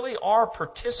they really are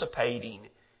participating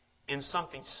in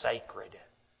something sacred.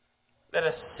 That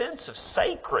a sense of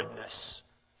sacredness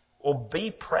will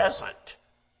be present.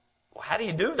 Well, how do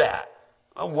you do that?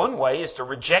 Well, one way is to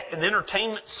reject an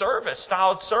entertainment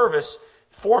styled service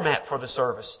format for the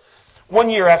service. One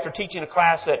year after teaching a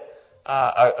class at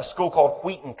a school called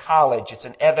Wheaton College, it's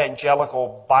an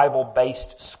evangelical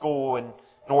Bible-based school in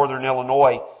northern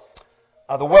Illinois,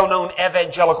 the well-known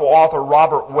evangelical author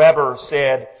Robert Weber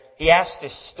said, he asked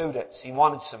his students, he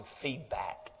wanted some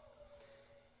feedback.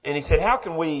 And he said, how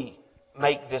can we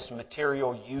make this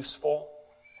material useful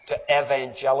to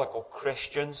evangelical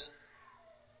Christians?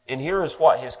 And here is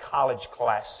what his college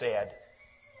class said,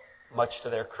 much to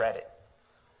their credit.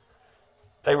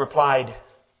 They replied,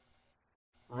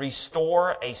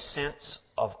 restore a sense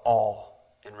of awe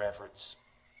and reverence.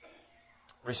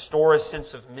 Restore a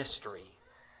sense of mystery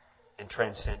and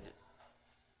transcendence.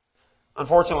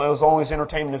 Unfortunately, as long as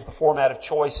entertainment is the format of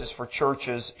choices for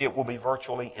churches, it will be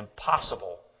virtually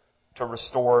impossible to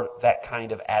restore that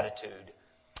kind of attitude.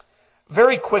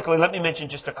 Very quickly, let me mention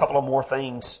just a couple of more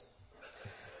things.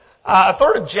 A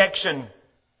third objection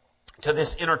to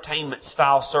this entertainment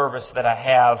style service that I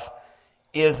have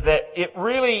is that it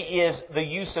really is the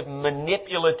use of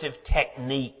manipulative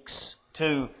techniques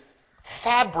to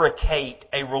fabricate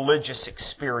a religious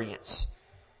experience.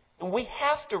 And we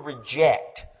have to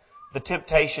reject the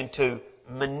temptation to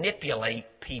manipulate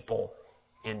people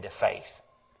into faith.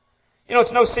 You know,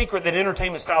 it's no secret that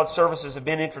entertainment-styled services have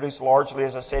been introduced largely,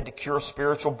 as I said, to cure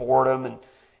spiritual boredom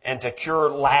and to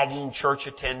cure lagging church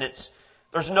attendance.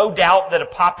 There's no doubt that a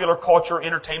popular culture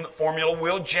entertainment formula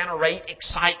will generate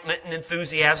excitement and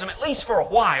enthusiasm, at least for a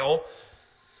while.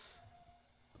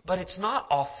 But it's not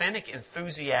authentic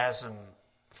enthusiasm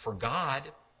for God.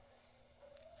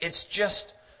 It's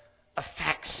just a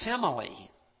facsimile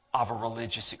of a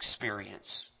religious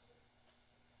experience.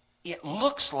 It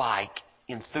looks like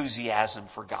enthusiasm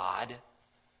for God,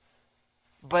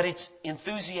 but it's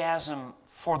enthusiasm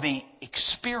for the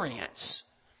experience.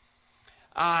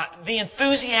 The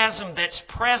enthusiasm that's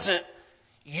present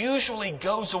usually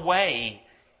goes away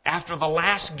after the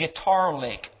last guitar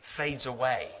lick fades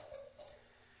away,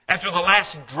 after the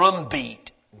last drum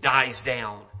beat dies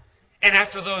down, and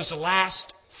after those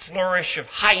last flourish of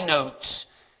high notes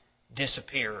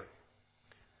disappear.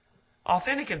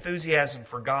 Authentic enthusiasm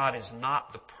for God is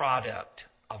not the product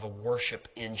of a worship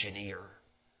engineer.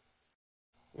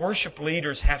 Worship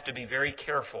leaders have to be very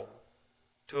careful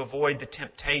to avoid the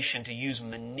temptation to use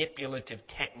manipulative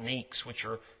techniques which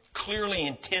are clearly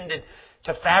intended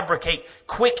to fabricate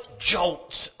quick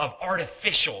jolts of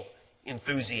artificial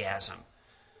enthusiasm.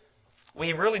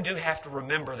 We really do have to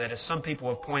remember that, as some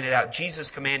people have pointed out,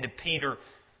 Jesus commanded Peter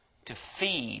to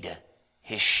feed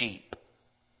His sheep,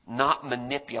 not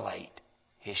manipulate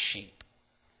His sheep.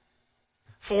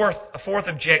 A fourth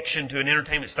objection to an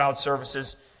entertainment-styled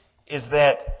services is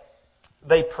that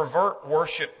they pervert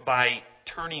worship by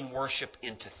turning worship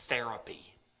into therapy.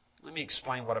 Let me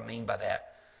explain what I mean by that.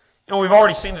 You know, we've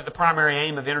already seen that the primary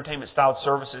aim of entertainment-styled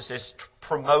services is to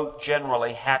promote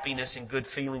generally happiness and good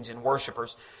feelings in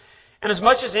worshipers. And as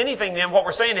much as anything, then, what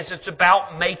we're saying is it's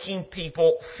about making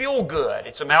people feel good.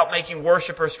 It's about making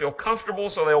worshipers feel comfortable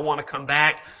so they'll want to come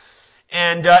back.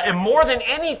 And more than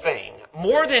anything,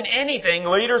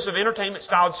 leaders of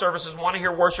entertainment-styled services want to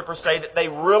hear worshipers say that they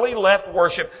really left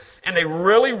worship and they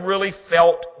really, really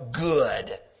felt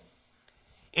good.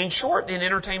 In short, then,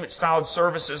 entertainment-styled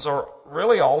services are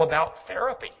really all about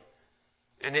therapy.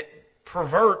 And it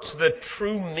perverts the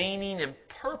true meaning and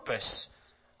purpose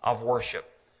of worship.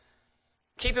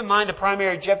 Keep in mind the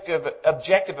primary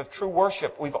objective of true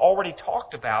worship. We've already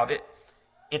talked about it.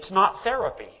 It's not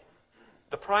therapy.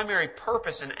 The primary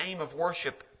purpose and aim of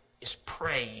worship is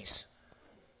praise.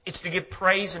 It's to give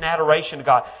praise and adoration to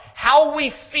God. How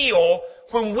we feel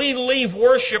when we leave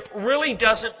worship really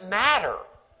doesn't matter.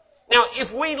 Now,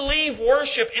 if we leave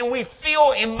worship and we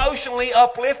feel emotionally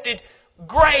uplifted,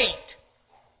 great.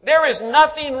 There is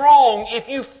nothing wrong if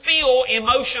you feel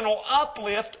emotional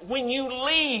uplift when you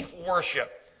leave worship.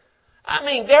 I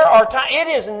mean, there are times, it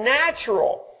is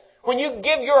natural when you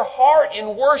give your heart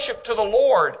in worship to the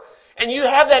Lord and you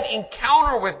have that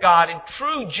encounter with God in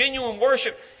true, genuine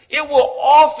worship, it will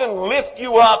often lift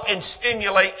you up and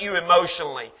stimulate you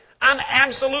emotionally. I'm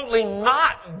absolutely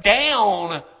not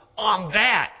down on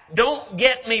that. Don't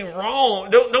get me wrong.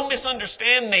 Don't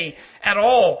misunderstand me at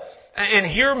all and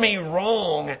hear me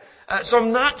wrong. So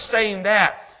I'm not saying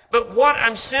that. But what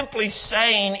I'm simply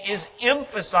saying is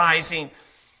emphasizing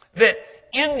that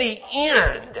in the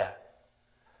end,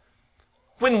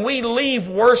 when we leave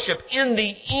worship, in the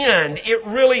end, it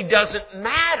really doesn't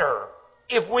matter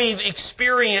if we've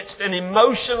experienced an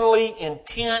emotionally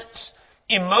intense,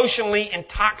 emotionally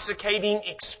intoxicating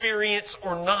experience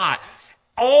or not.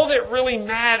 All that really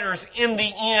matters in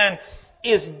the end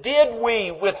is, did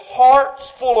we, with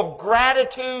hearts full of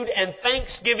gratitude and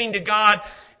thanksgiving to God,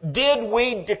 did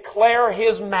we declare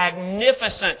His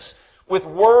magnificence with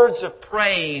words of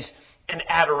praise and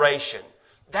adoration?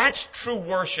 That's true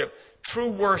worship.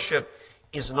 True worship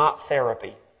is not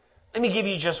therapy. Let me give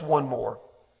you just one more.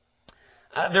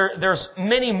 There's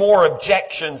many more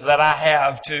objections that I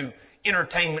have to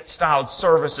entertainment-styled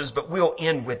services, but we'll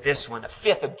end with this one, a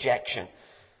fifth objection.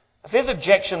 A fifth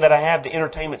objection that I have to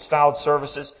entertainment-styled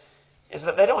services is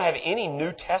that they don't have any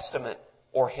New Testament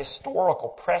or historical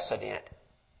precedent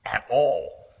at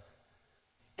all.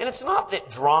 And it's not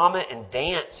that drama and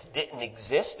dance didn't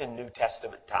exist in New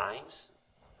Testament times.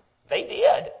 They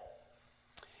did.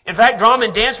 In fact, drama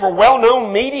and dance were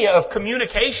well-known media of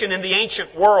communication in the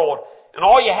ancient world. And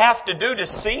all you have to do to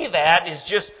see that is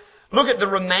just look at the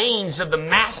remains of the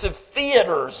massive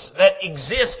theaters that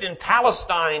exist in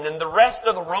Palestine and the rest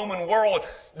of the Roman world.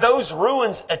 Those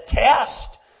ruins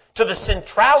attest to the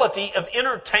centrality of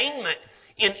entertainment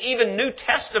in even New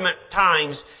Testament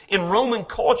times in Roman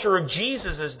culture of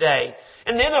Jesus' day.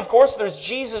 And then, of course, there's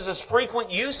Jesus' frequent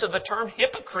use of the term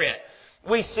hypocrite.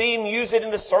 We see Him use it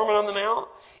in the Sermon on the Mount.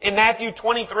 In Matthew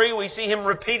 23, we see Him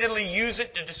repeatedly use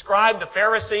it to describe the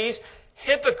Pharisees,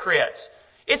 hypocrites.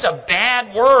 It's a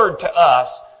bad word to us,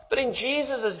 but in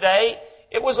Jesus' day,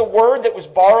 it was a word that was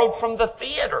borrowed from the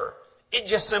theater. It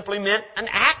just simply meant an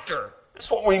actor.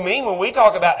 That's what we mean when we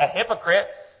talk about a hypocrite.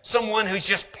 Someone who's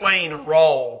just playing a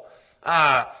role.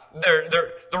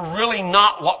 They're really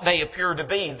not what they appear to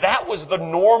be. That was the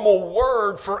normal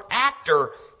word for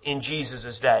actor in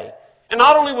Jesus' day. And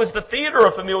not only was the theater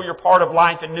a familiar part of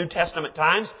life in New Testament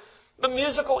times, but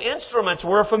musical instruments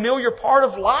were a familiar part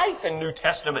of life in New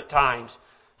Testament times.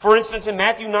 For instance, in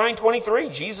Matthew 9:23,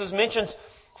 Jesus mentions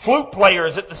flute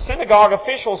players at the synagogue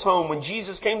official's home when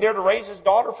Jesus came there to raise His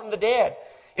daughter from the dead.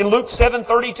 In Luke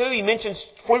 7:32, He mentions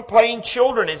flute-playing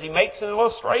children as He makes an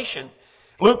illustration.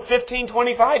 Luke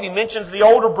 15:25, He mentions the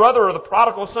older brother of the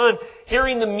prodigal son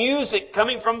hearing the music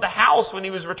coming from the house when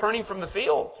he was returning from the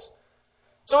fields.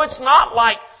 So it's not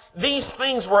like these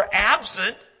things were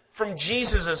absent from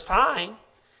Jesus' time.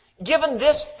 Given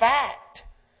this fact,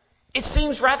 it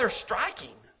seems rather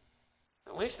striking.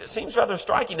 At least it seems rather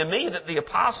striking to me that the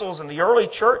apostles and the early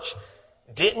church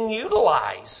didn't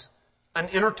utilize an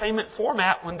entertainment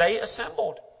format when they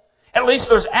assembled. At least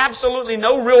there's absolutely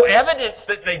no real evidence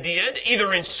that they did,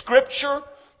 either in Scripture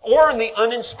or in the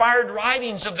uninspired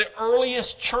writings of the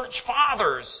earliest church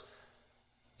fathers.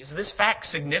 Is this fact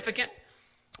significant?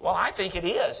 Well, I think it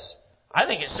is. I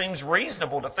think it seems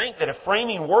reasonable to think that if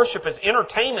framing worship as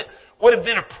entertainment would have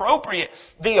been appropriate,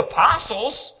 the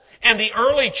apostles and the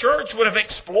early church would have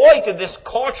exploited this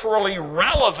culturally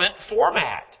relevant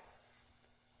format.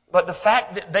 But the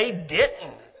fact that they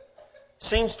didn't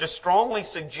seems to strongly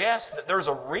suggest that there's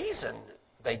a reason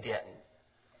they didn't.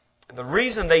 And the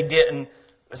reason they didn't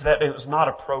is that it was not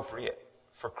appropriate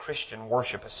for Christian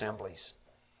worship assemblies.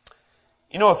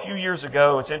 You know, a few years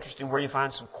ago, it's interesting where you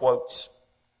find some quotes.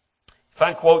 You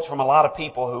find quotes from a lot of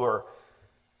people who are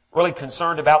really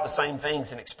concerned about the same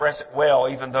things and express it well,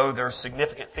 even though there's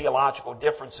significant theological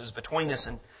differences between us.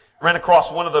 And ran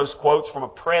across one of those quotes from a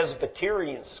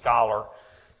Presbyterian scholar,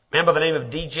 a man by the name of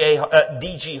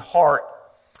D.G. Hart.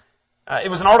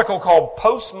 It was an article called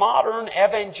Postmodern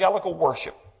Evangelical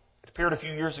Worship. It appeared a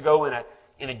few years ago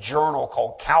in a journal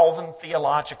called Calvin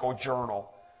Theological Journal.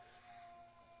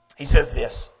 He says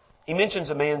this. He mentions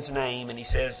a man's name and he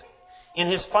says,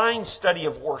 in his fine study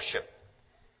of worship,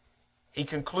 he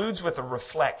concludes with a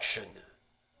reflection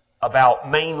about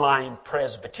mainline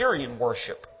Presbyterian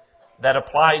worship that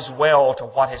applies well to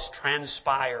what has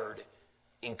transpired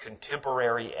in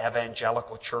contemporary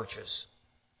evangelical churches.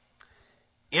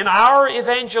 In our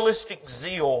evangelistic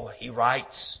zeal, he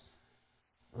writes,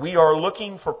 we are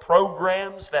looking for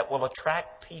programs that will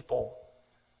attract people.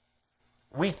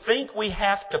 We think we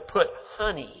have to put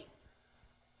honey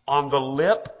on the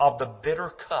lip of the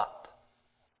bitter cup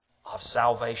of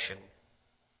salvation.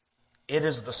 It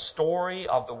is the story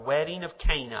of the wedding of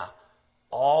Cana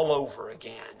all over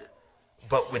again,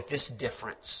 but with this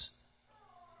difference.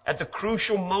 At the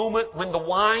crucial moment when the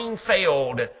wine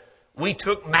failed, we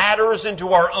took matters into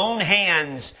our own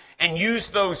hands and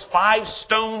used those 5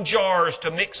 stone jars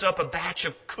to mix up a batch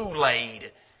of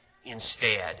Kool-Aid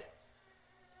instead.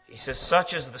 He says,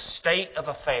 such is the state of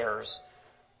affairs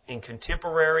in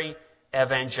contemporary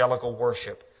evangelical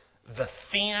worship. The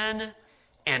thin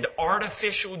and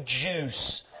artificial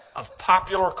juice of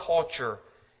popular culture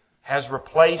has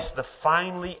replaced the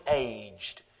finely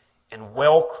aged and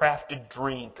well-crafted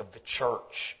drink of the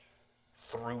church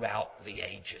throughout the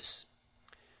ages.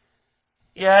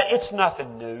 Yeah, it's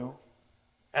nothing new.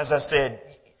 As I said,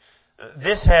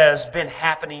 this has been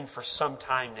happening for some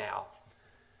time now.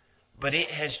 But it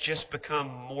has just become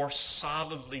more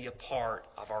solidly a part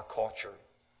of our culture.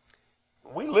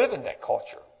 We live in that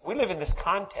culture. We live in this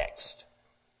context.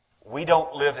 We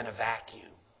don't live in a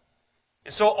vacuum.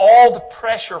 And so all the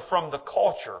pressure from the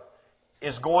culture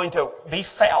is going to be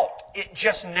felt. It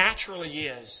just naturally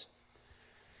is.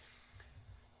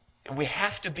 And we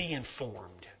have to be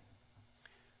informed.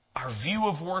 Our view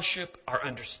of worship, our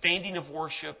understanding of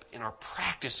worship, and our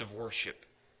practice of worship,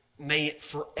 may it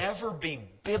forever be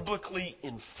biblically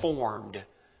informed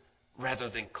rather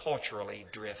than culturally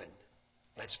driven.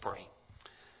 Let's pray.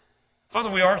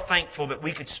 Father, we are thankful that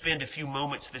we could spend a few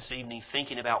moments this evening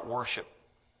thinking about worship.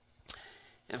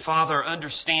 And Father,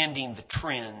 understanding the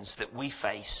trends that we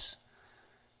face.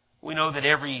 We know that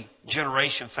every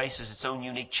generation faces its own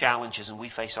unique challenges, and we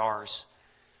face ours.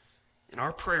 And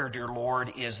our prayer, dear Lord,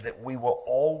 is that we will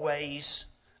always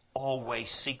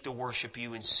seek to worship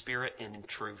You in spirit and in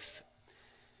truth.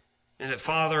 And that,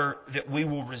 Father, that we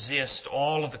will resist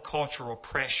all of the cultural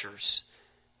pressures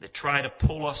that try to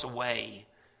pull us away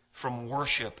from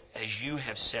worship as You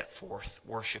have set forth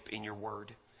worship in Your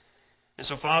Word. And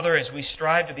so, Father, as we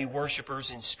strive to be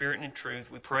worshipers in spirit and in truth,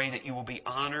 we pray that You will be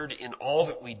honored in all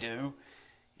that we do,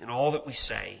 in all that we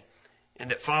say. And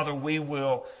that, Father,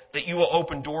 that You will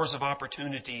open doors of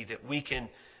opportunity, that we can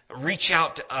reach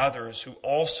out to others who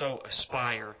also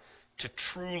aspire to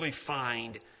truly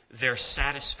find their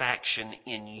satisfaction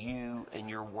in You and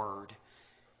Your Word.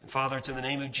 And Father, it's in the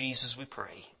name of Jesus we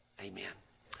pray. Amen.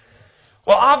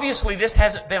 Well, obviously this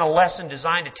hasn't been a lesson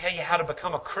designed to tell you how to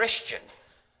become a Christian.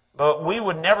 But we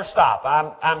would never stop.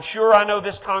 I'm sure I know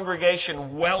this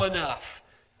congregation well enough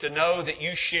to know that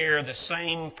you share the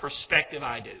same perspective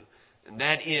I do. And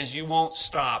that is, you won't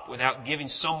stop without giving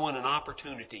someone an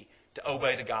opportunity to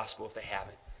obey the gospel if they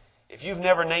haven't. If you've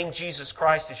never named Jesus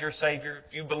Christ as your Savior,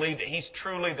 if you believe that He's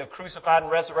truly the crucified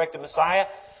and resurrected Messiah,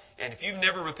 and if you've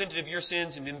never repented of your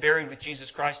sins and been buried with Jesus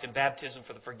Christ in baptism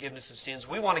for the forgiveness of sins,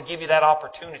 we want to give you that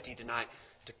opportunity tonight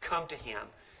to come to Him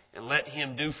and let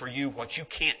Him do for you what you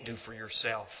can't do for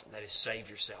yourself, and that is save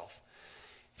yourself.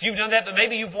 If you've done that, but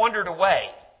maybe you've wandered away.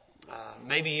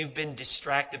 Maybe you've been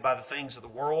distracted by the things of the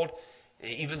world.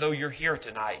 Even though you're here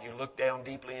tonight, you look down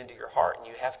deeply into your heart and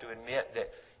you have to admit that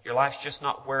your life's just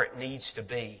not where it needs to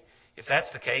be. If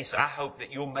that's the case, I hope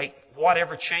that you'll make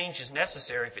whatever change is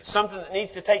necessary. If it's something that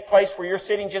needs to take place where you're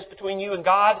sitting just between you and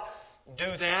God,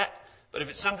 do that. But if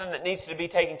it's something that needs to be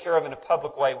taken care of in a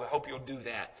public way, we hope you'll do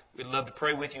that. We'd love to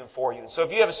pray with you and for you. And so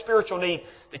if you have a spiritual need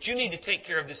that you need to take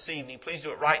care of this evening, please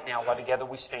do it right now while together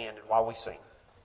we stand and while we sing.